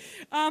texting me.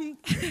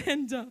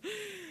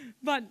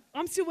 But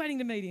I'm still waiting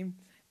to meet him.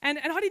 And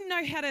I didn't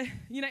know how to,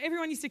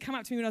 everyone used to come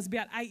up to me when I was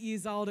about 8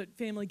 years old at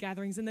family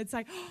gatherings, and they'd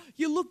say, oh,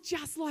 you look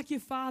just like your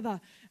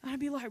father. And I'd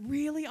be like,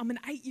 really? I'm an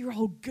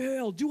 8-year-old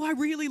girl. Do I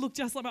really look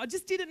just like him? I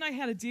just didn't know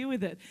how to deal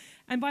with it.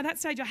 And by that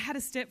stage, I had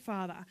a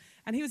stepfather,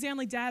 and he was the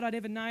only dad I'd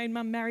ever known.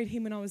 Mum married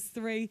him when I was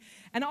 3.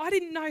 And I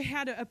didn't know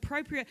how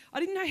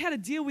to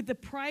deal with the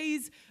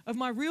praise of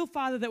my real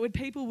father that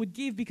people would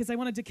give because they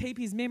wanted to keep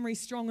his memory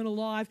strong and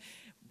alive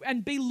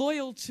and be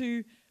loyal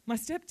to my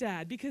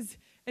stepdad, because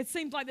it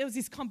seemed like there was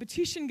this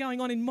competition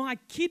going on in my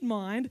kid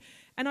mind,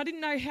 and I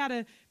didn't know how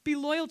to be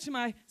loyal to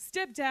my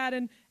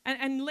stepdad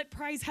and let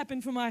praise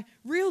happen for my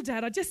real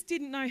dad. I just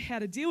didn't know how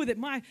to deal with it.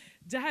 My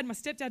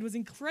stepdad was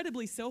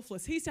incredibly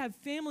selfless. He used to have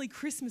family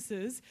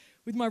Christmases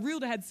with my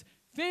real dad's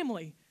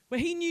family where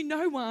he knew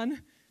no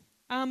one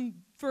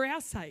for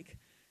our sake.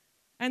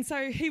 And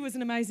so he was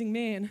an amazing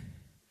man,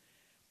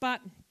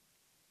 but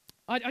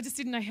I just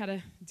didn't know how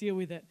to deal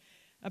with it.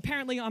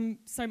 Apparently, I'm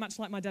so much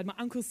like my dad. My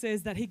uncle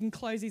says that he can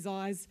close his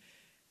eyes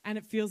and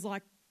it feels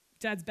like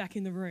Dad's back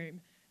in the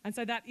room. And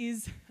so that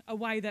is a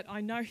way that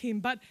I know him.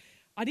 But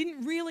I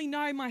didn't really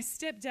know my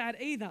stepdad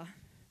either.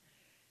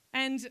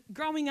 And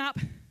growing up,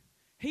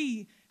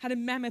 he had a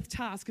mammoth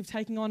task of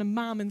taking on a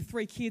mum and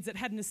 3 kids that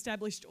had an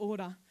established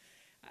order.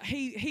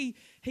 He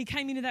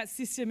came into that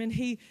system and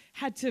he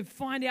had to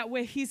find out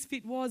where his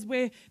fit was,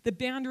 where the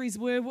boundaries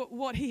were,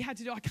 what he had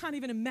to do. I can't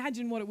even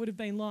imagine what it would have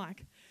been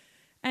like.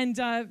 And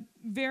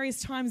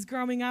various times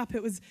growing up,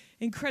 it was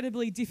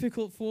incredibly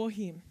difficult for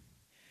him.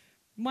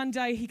 One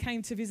day he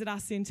came to visit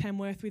us in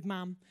Tamworth with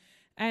Mum,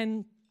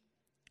 and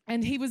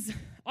he was,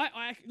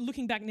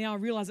 looking back now, I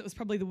realise it was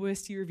probably the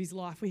worst year of his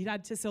life. We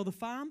had to sell the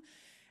farm,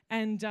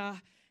 and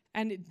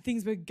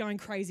things were going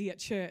crazy at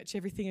church.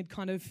 Everything had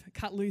kind of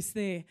cut loose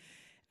there.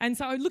 And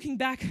so looking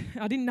back,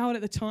 I didn't know it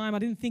at the time. I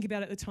didn't think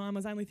about it at the time. I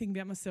was only thinking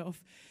about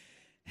myself.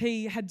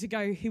 He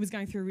was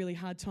going through a really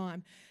hard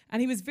time. And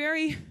he was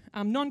very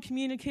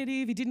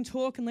non-communicative. He didn't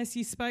talk unless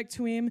you spoke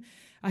to him.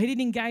 He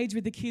didn't engage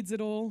with the kids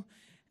at all.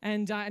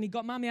 And he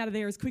got Mum out of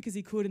there as quick as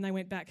he could, and they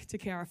went back to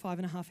Cowra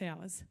 5.5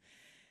 hours.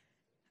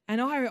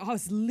 And I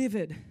was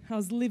livid. I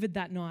was livid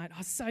that night. I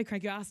was so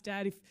cranky. I asked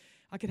Dad if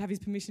I could have his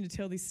permission to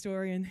tell this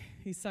story, and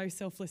he's so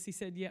selfless. He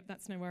said, yep,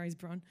 that's no worries,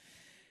 Bron.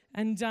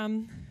 And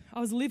I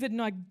was livid,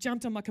 and I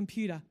jumped on my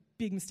computer.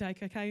 Big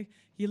mistake, okay?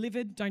 You're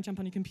livid, don't jump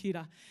on your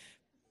computer.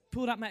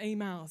 Pulled up my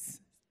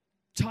emails,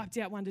 typed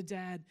out one to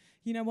Dad.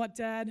 You know what,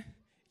 Dad?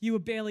 You were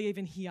barely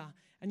even here,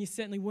 and you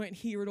certainly weren't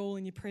here at all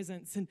in your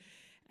presence.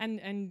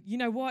 And you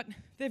know what?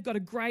 They've got a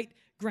great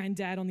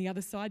granddad on the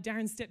other side.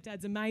 Darren's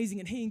stepdad's amazing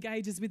and he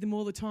engages with them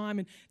all the time.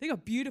 And they've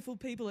got beautiful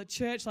people at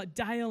church like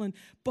Dale and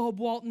Bob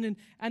Walton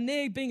and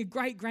they're being a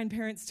great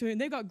grandparents too.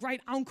 And they've got great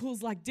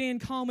uncles like Dan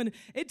Coleman.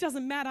 It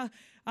doesn't matter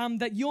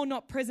that you're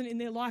not present in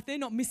their life. They're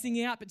not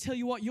missing out. But tell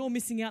you what, you're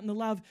missing out in the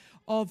love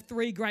of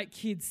 3 great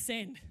kids.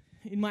 Send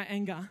in my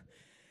anger.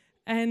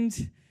 And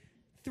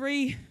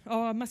it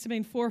must have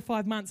been 4 or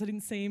 5 months I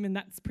didn't see him, and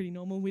that's pretty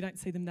normal. We don't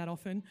see them that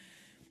often.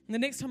 And the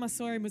next time I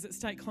saw him was at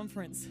state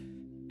conference.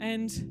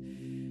 And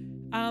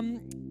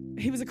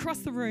he was across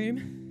the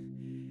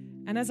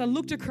room, and as I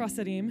looked across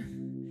at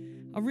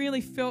him, I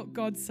really felt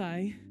God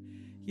say,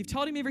 you've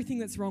told him everything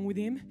that's wrong with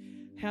him.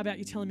 How about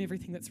you tell him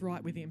everything that's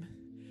right with him?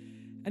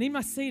 And in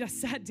my seat, I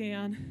sat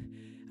down,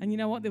 and you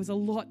know what? There was a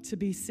lot to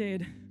be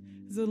said.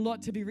 There's a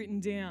lot to be written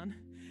down.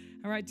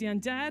 I wrote down,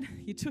 Dad,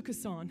 you took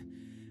us on.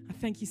 I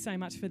thank you so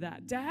much for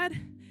that. Dad,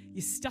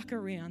 you stuck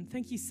around.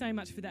 Thank you so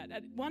much for that.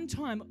 At one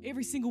time,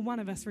 every single one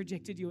of us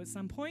rejected you at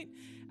some point,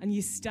 and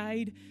you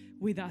stayed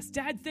with us.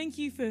 Dad, thank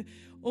you for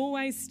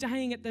always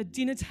staying at the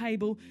dinner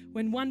table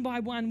when one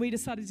by one we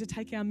decided to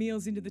take our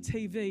meals into the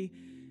TV,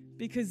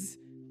 because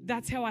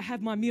that's how I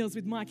have my meals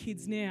with my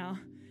kids now,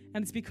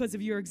 and it's because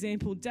of your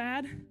example.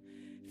 Dad,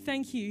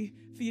 thank you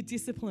for your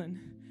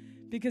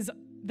discipline, because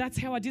that's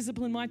how I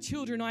discipline my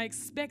children. I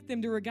expect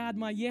them to regard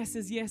my yes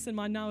as yes and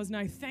my no as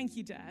no. Thank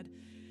you, Dad.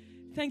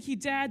 Thank you,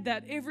 Dad,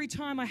 that every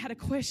time I had a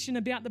question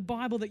about the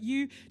Bible that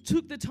you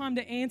took the time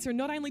to answer, and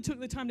not only took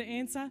the time to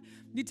answer,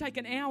 you take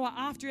an hour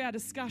after our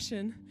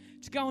discussion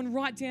to go and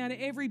write down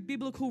every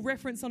biblical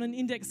reference on an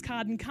index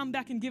card and come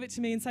back and give it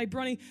to me and say,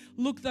 Bronnie,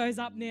 look those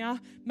up now.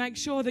 Make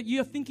sure that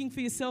you're thinking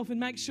for yourself and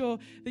make sure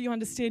that you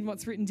understand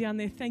what's written down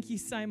there. Thank you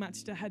so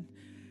much, Dad.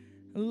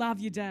 I love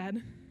you,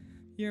 Dad.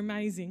 You're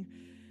amazing.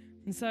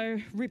 And so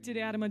ripped it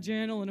out of my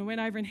journal and I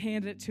went over and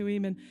handed it to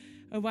him and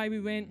away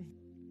we went.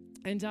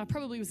 And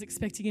probably was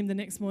expecting him the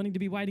next morning to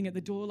be waiting at the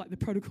door like the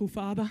prodigal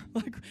father.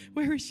 Like,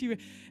 where is she?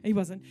 He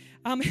wasn't.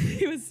 My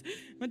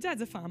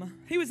dad's a farmer.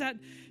 He was out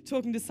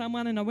talking to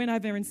someone and I went over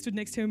there and stood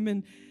next to him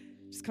and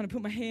just kind of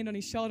put my hand on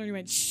his shoulder and he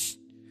went, shh,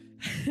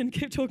 and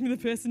kept talking to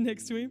the person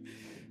next to him.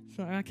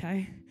 So,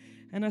 okay.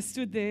 And I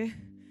stood there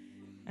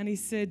and he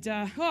said,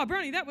 oh,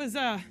 Bronnie, that was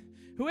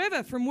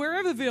whoever from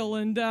whereverville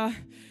and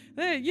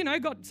they,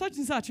 got such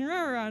and such. And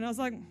I was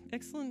like,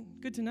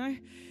 excellent, good to know.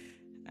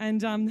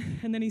 And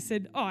then he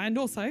said, oh, and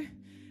also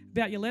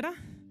about your letter,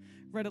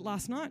 read it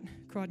last night,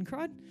 cried and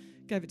cried,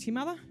 gave it to your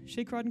mother,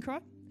 she cried and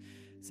cried.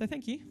 So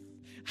thank you.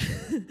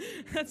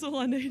 That's all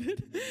I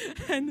needed.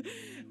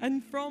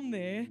 And from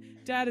there,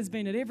 Dad has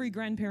been at every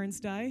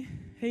grandparents' day.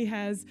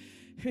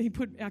 He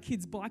put our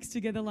kids' bikes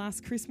together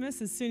last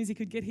Christmas. As soon as he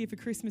could get here for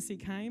Christmas, he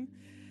came.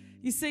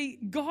 You see,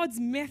 God's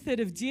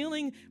method of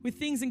dealing with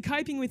things and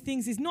coping with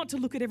things is not to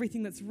look at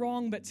everything that's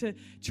wrong, but to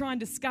try and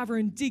discover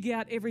and dig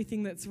out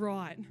everything that's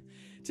right.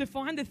 To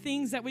find the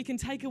things that we can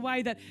take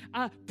away that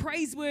are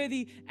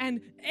praiseworthy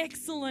and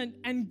excellent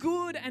and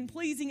good and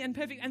pleasing and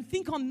perfect, and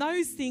think on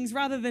those things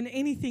rather than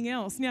anything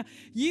else. Now,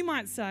 you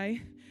might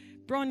say,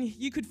 Bron,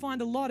 you could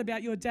find a lot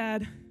about your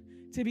dad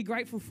to be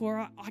grateful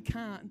for. I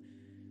can't.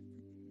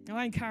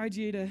 I encourage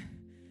you to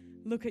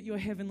look at your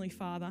Heavenly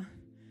Father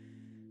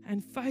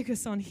and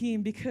focus on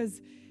Him, because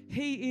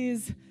He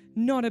is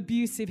not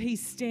abusive. He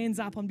stands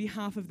up on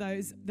behalf of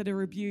those that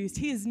are abused.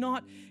 He has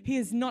not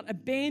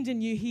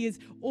abandoned you. He is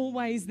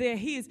always there.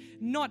 He is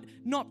not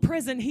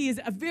present. He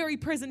is a very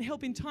present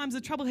help in times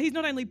of trouble. He's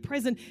not only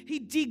present, He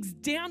digs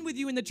down with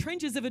you in the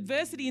trenches of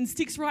adversity and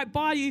sticks right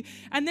by you.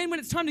 And then when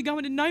it's time to go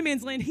into no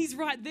man's land, He's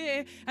right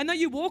there. And though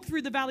you walk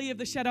through the valley of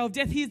the shadow of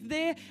death, He is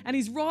there, and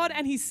His rod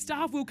and His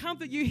staff will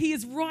comfort you. He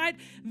is right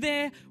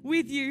there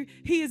with you.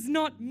 He is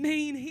not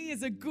mean. He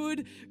is a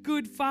good,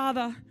 good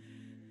Father.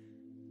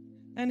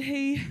 And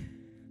He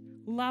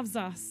loves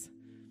us.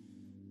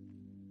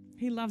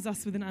 He loves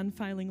us with an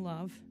unfailing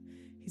love.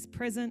 He's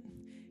present.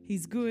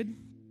 He's good.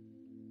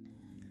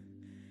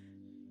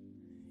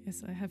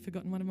 Yes, I have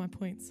forgotten one of my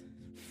points.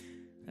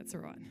 That's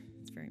all right.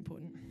 It's very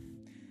important.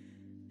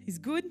 He's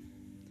good.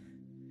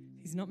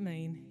 He's not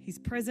mean. He's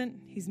present.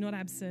 He's not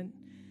absent.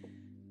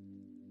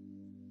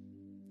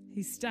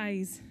 He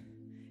stays.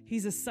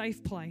 He's a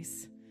safe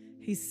place.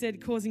 He's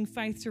causing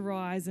faith to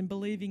rise and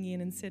believing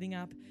in and setting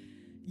up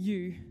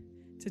you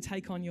to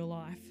take on your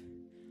life.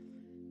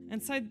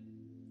 And so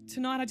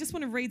tonight I just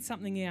want to read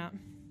something out.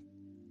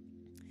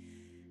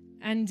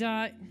 And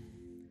I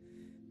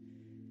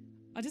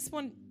just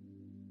want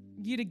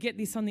you to get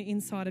this on the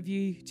inside of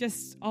you.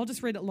 I'll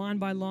just read it line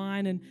by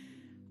line, and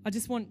I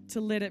just want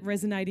to let it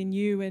resonate in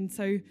you. And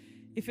so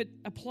if it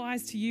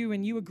applies to you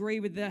and you agree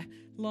with the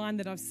line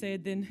that I've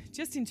said, then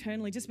just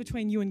internally, just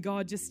between you and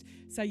God, just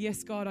say,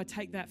 yes, God, I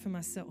take that for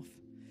myself.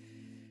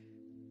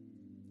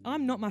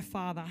 I'm not my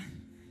father.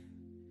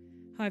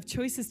 I have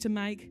choices to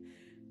make,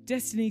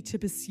 destiny to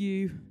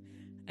pursue,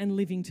 and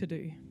living to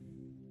do.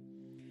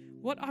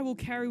 What I will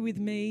carry with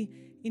me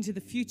into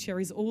the future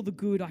is all the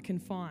good I can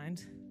find.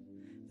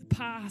 The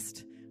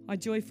past I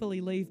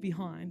joyfully leave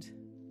behind.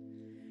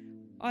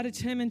 I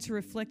determine to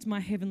reflect my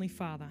Heavenly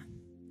Father.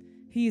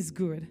 He is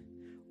good.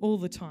 all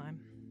the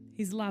time.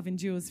 His love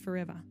endures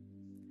forever.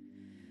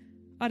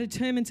 I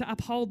determined to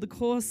uphold the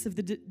cause of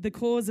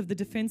the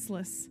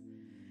defenseless.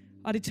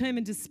 I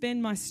determined to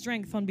spend my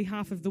strength on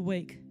behalf of the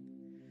weak.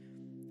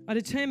 I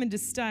determined to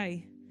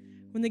stay.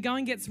 When the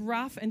going gets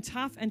rough and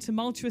tough and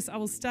tumultuous, I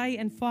will stay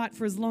and fight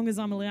for as long as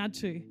I'm allowed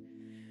to.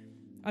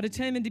 I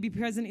determined to be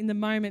present in the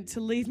moment, to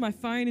leave my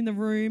phone in the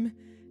room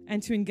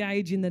and to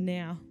engage in the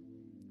now.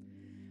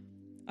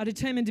 I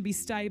determined to be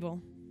stable.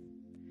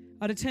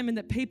 I determined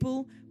that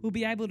people will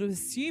be able to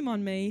assume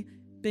on me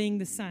being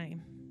the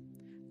same.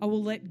 I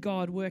will let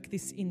God work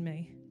this in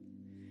me.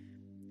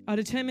 I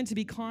determined to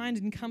be kind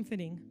and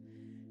comforting.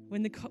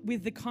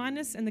 With the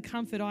kindness and the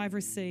comfort I have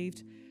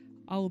received,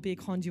 I will be a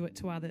conduit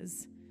to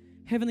others.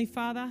 Heavenly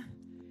Father,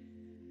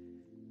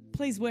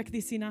 please work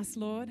this in us,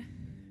 Lord.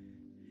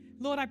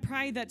 Lord, I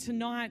pray that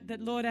tonight,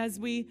 that Lord, as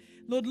we,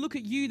 Lord, look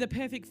at you, the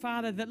perfect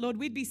Father, that Lord,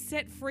 we'd be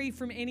set free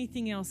from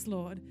anything else,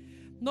 Lord.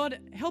 Lord,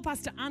 help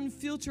us to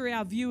unfilter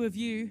our view of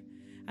you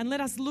and let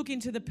us look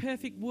into the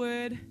perfect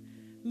word,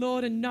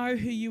 Lord, and know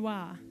who you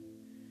are.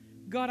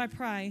 God, I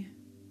pray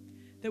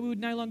that we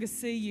would no longer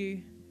see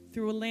you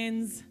through a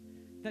lens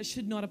that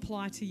should not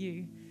apply to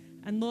you.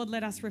 And Lord,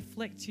 let us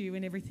reflect you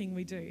in everything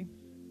we do.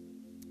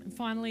 And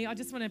finally, I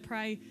just want to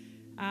pray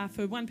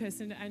for one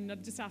person, and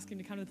I'd just ask him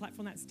to come to the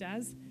platform. That's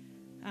Daz.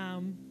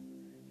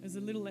 It was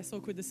a little less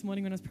awkward this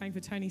morning when I was praying for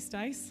Tony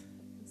Stace.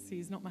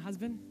 He's not my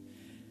husband.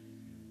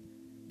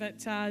 But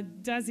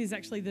Daz is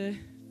actually the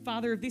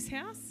father of this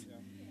house.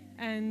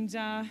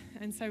 Yeah.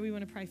 And so we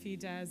want to pray for you,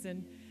 Daz.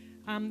 And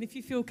if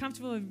you feel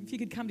comfortable, if you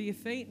could come to your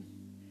feet.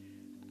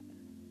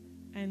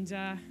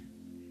 And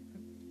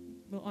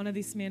we'll honour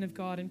this man of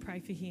God and pray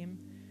for him.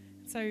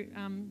 So,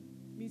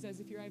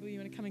 Musos, if you're able, you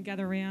want to come and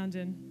gather around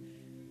and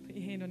put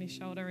your hand on his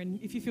shoulder. And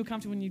if you feel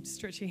comfortable when you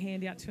stretch your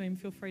hand out to him,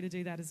 feel free to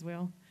do that as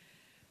well.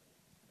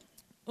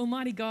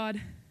 Almighty God,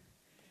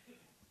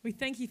 we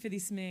thank you for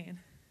this man.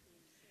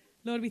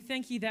 Lord, we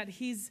thank you that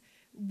he's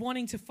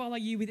wanting to follow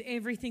you with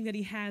everything that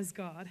he has,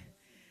 God.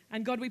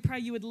 And God, we pray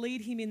you would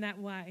lead him in that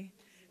way.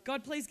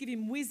 God, please give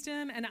him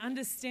wisdom and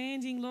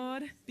understanding,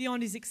 Lord,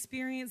 beyond his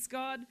experience,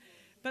 God.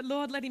 But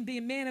Lord, let him be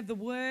a man of the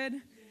word.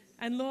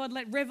 And Lord,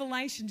 let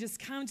revelation just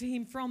come to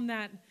him from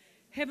that.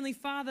 Heavenly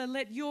Father,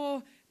 let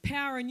your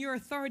power and your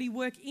authority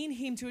work in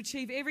him to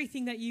achieve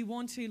everything that you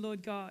want to,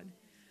 Lord God.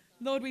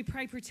 Lord, we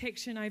pray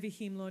protection over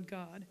him, Lord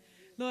God.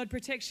 Lord,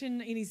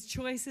 protection in his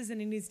choices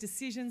and in his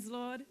decisions,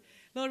 Lord.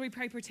 Lord, we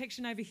pray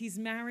protection over his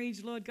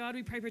marriage, Lord God.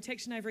 We pray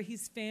protection over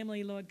his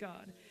family, Lord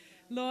God.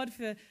 Lord,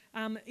 for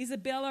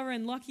Isabella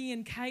and Lockie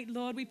and Kate,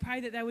 Lord, we pray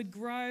that they would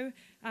grow,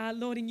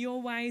 Lord, in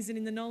your ways and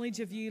in the knowledge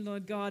of you,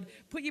 Lord God.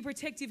 Put your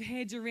protective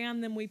hedge around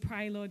them, we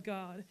pray, Lord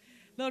God.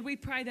 Lord, we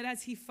pray that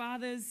as he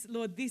fathers,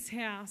 Lord, this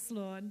house,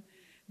 Lord,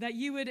 that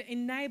you would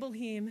enable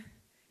him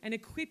and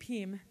equip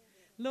him,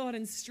 Lord,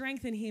 and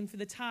strengthen him for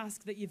the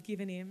task that you've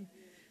given him.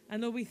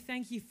 And Lord, we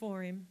thank you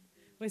for him.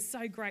 We're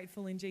so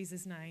grateful in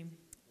Jesus' name.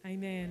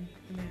 Amen.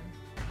 Amen.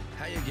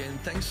 Hey again,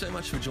 thanks so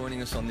much for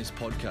joining us on this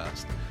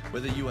podcast.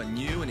 Whether you are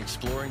new and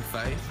exploring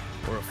faith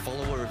or a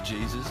follower of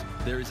Jesus,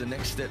 there is a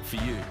next step for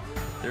you.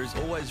 There is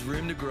always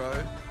room to grow,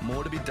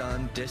 more to be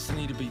done,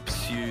 destiny to be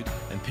pursued,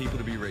 and people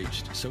to be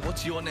reached. So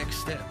what's your next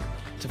step?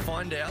 To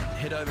find out,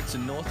 head over to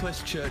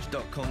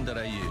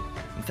northwestchurch.com.au.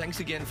 And thanks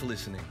again for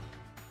listening.